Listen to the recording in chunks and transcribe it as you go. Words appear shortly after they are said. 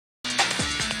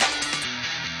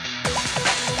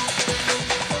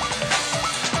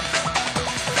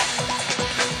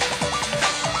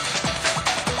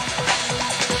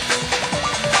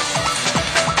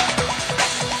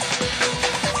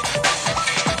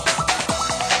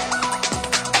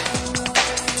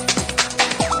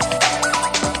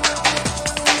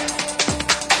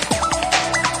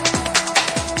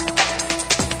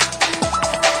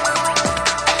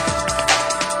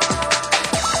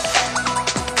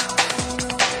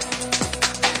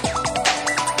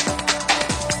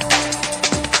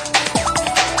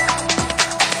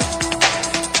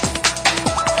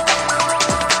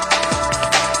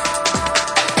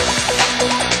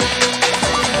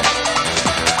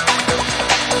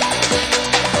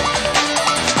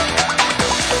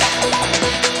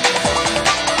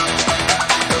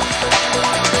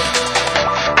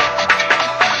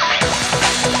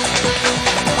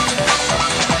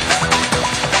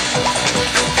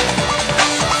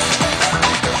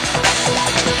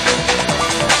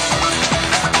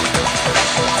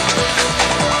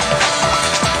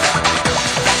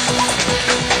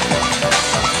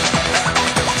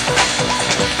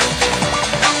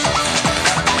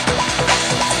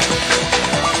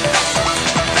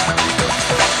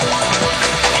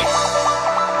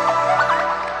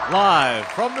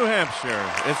from New Hampshire,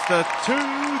 it's the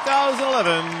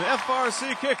 2011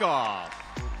 FRC Kickoff.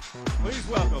 Please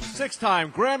welcome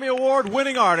six-time Grammy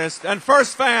Award-winning artist and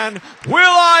first fan,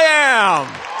 will.I.am.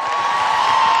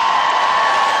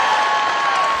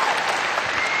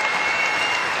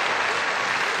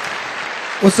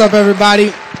 What's up,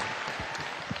 everybody?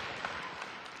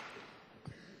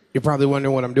 You're probably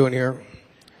wondering what I'm doing here.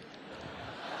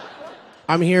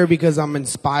 I'm here because I'm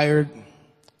inspired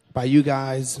by you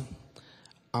guys.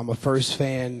 I'm a first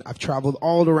fan. I've traveled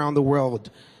all around the world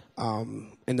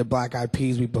in the Black Eyed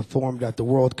Peas. We performed at the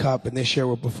World Cup, and this year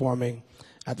we're performing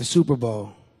at the Super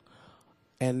Bowl.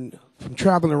 And from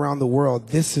traveling around the world,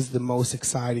 this is the most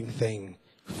exciting thing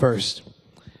first,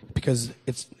 because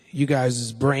it's you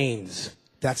guys' brains.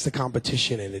 That's the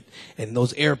competition in it. And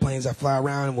those airplanes I fly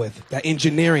around with, that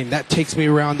engineering, that takes me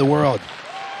around the world.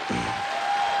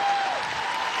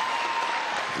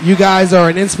 You guys are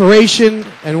an inspiration,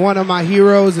 and one of my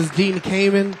heroes is Dean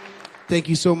Kamen. Thank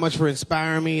you so much for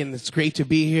inspiring me, and it's great to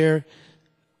be here.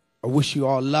 I wish you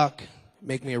all luck.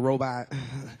 Make me a robot.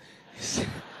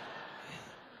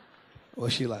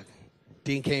 Wish you luck.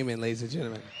 Dean Kamen, ladies and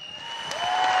gentlemen.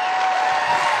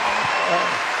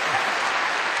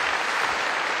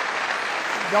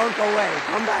 Don't go away.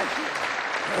 Come back.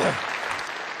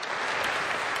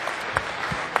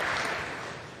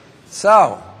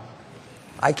 So,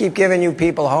 I keep giving you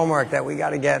people homework that we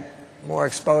got to get more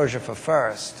exposure for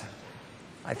FIRST.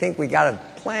 I think we got a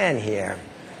plan here.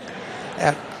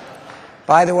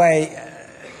 By the way,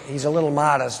 he's a little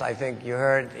modest. I think you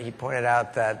heard he pointed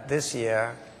out that this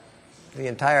year, the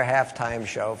entire halftime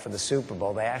show for the Super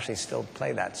Bowl, they actually still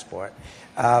play that sport.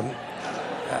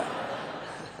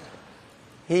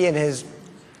 He and his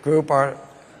group are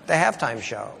the halftime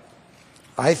show.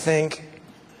 I think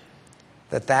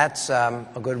that that's a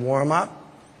good warm-up.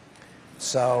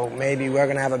 So maybe we're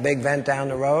going to have a big vent down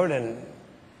the road, and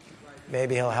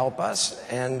maybe he'll help us.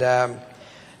 And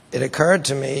it occurred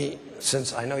to me,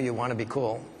 since I know you want to be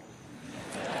cool,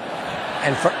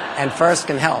 and FIRST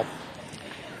can help,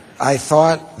 I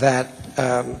thought that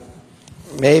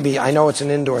maybe, I know it's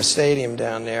an indoor stadium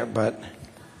down there, but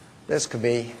this could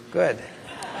be good.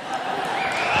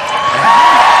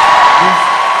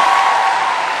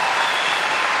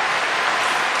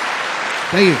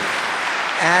 Thank you.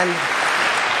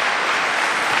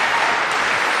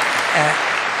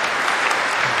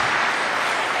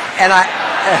 And I,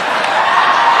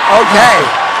 okay.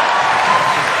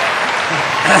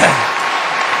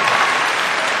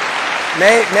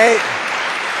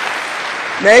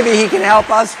 Maybe he can help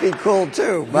us be cool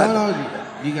too. But No,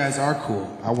 you guys are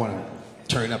cool. I want to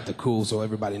turn up the cool so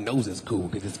everybody knows it's cool,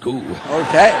 because it's cool.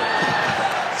 Okay.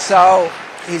 So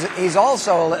he's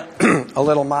also a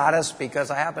little modest, because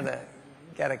I happen to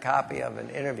get a copy of an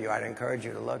interview. I'd encourage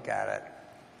you to look at it,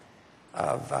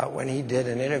 of when he did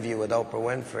an interview with Oprah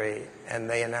Winfrey, and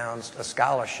they announced a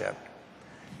scholarship.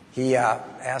 He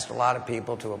asked a lot of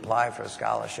people to apply for a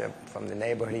scholarship from the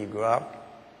neighborhood he grew up,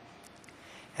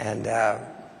 and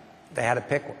they had to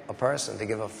pick a person to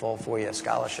give a full 4-year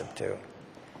scholarship to.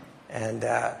 And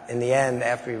in the end,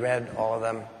 after he read all of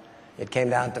them, it came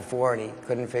down to 4, and he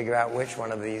couldn't figure out which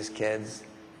one of these kids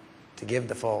to give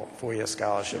the full 4-year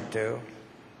scholarship to.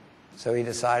 So he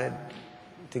decided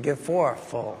to give 4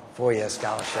 full 4-year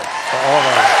scholarships for all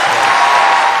those kids.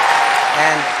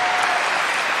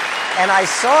 And I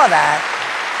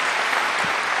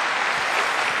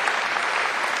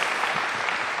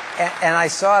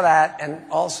saw that, and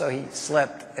also he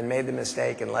slipped and made the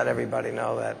mistake and let everybody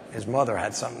know that his mother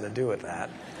had something to do with that.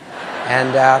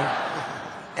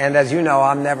 And as you know,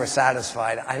 I'm never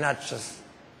satisfied. I not just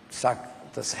suck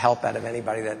the help out of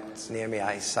anybody that's near me,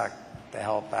 I suck the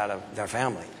help out of their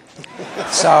family.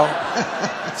 So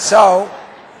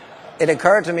it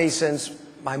occurred to me, since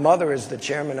my mother is the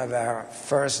chairman of our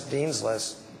FIRST Dean's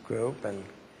List group, and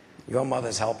your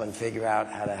mother's helping figure out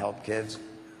how to help kids,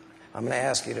 I'm going to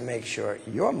ask you to make sure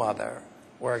your mother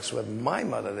works with my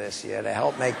mother this year to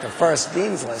help make the FIRST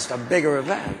Dean's List a bigger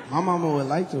event. My mama would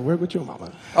like to work with your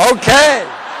mama. Okay.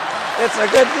 It's a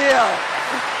good deal.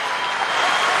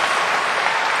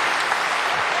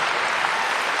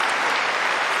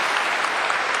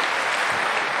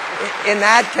 In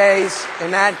that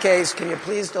case, can you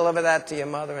please deliver that to your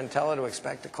mother and tell her to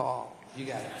expect a call? You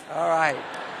got it. All right.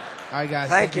 All right, guys.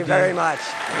 Thank you very much.